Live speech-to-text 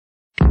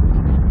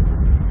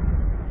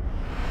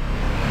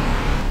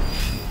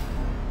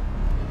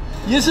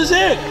This is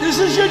it. This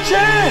is your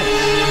chance.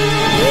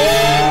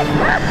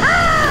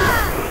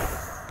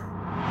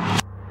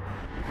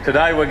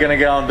 Today we're going to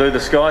go and do the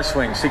sky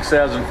swing,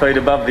 6,000 feet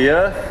above the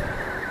earth.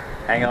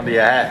 Hang on to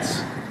your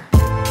hats.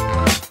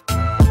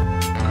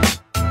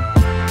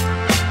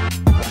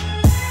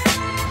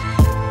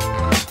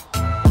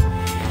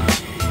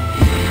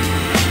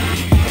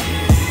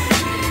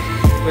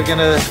 We're going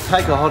to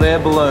take a hot air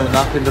balloon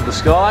up into the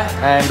sky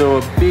and do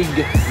a big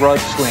rope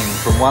swing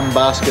from one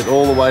basket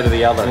all the way to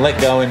the other and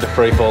let go into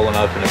free fall and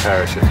open a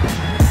parachute.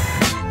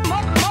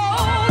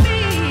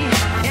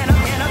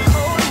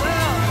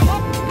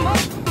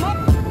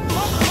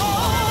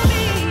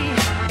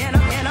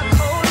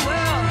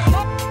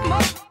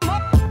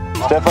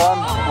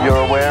 Stefan,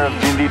 you're aware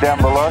of Dindy down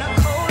below?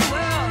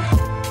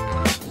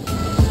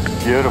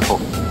 Beautiful.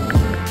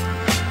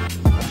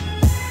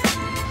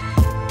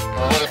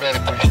 What about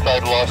if we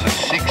stabilise at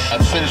 6?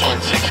 As soon as we're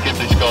at 6, get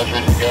these guys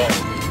ready to go.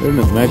 Isn't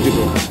it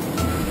magical?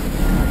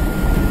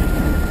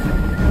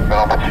 An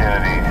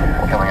opportunity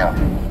coming up.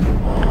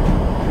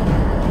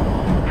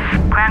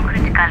 Ground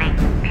critically.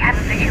 We have a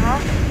visual.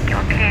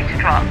 You're clear to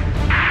drop.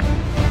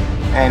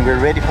 And we're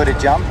ready for the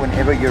jump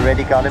whenever you're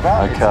ready,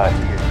 Gulliver. Okay.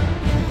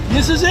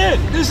 This is it.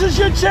 This is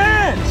your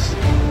chance.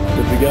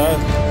 Good to go.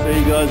 See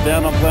you guys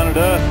down on planet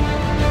Earth.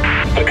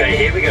 Okay,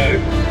 here we go.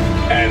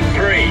 And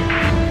 3,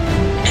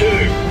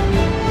 2,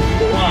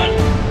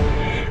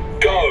 1,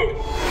 go.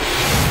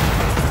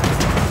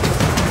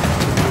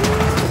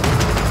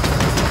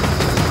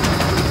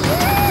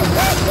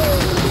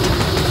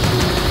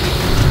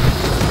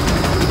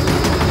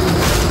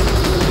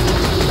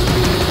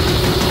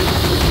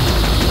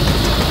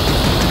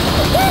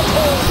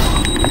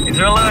 It's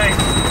really.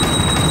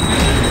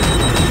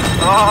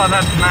 Oh,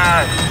 that's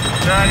mad.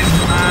 That is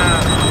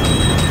mad.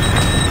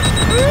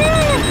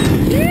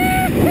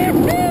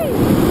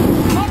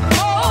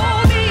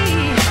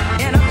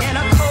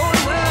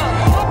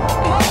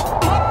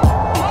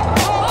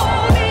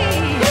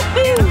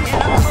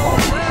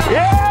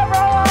 Yeah,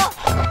 brother!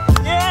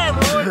 Yeah,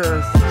 boy!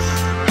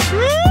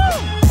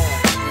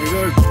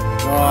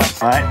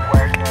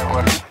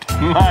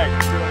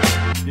 Nice.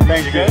 Mate, you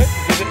think you're good?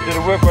 Did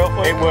it work well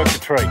for you? It worked a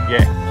treat,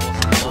 yeah.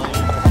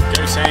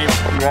 Go Sam.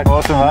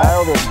 Awesome,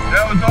 nailed it.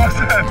 That was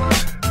awesome.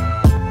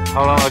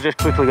 Hold on, I just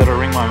quickly got to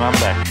ring my mum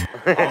back.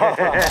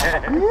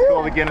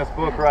 Call the Guinness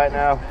book right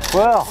now.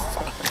 Well,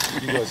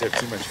 You guys have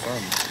too much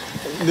fun.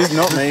 This is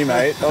not me,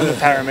 mate. I'm the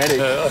paramedic.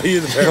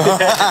 you're the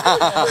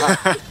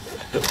paramedic.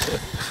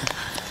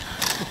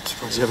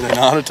 Surprised you haven't had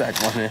a heart attack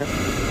one here.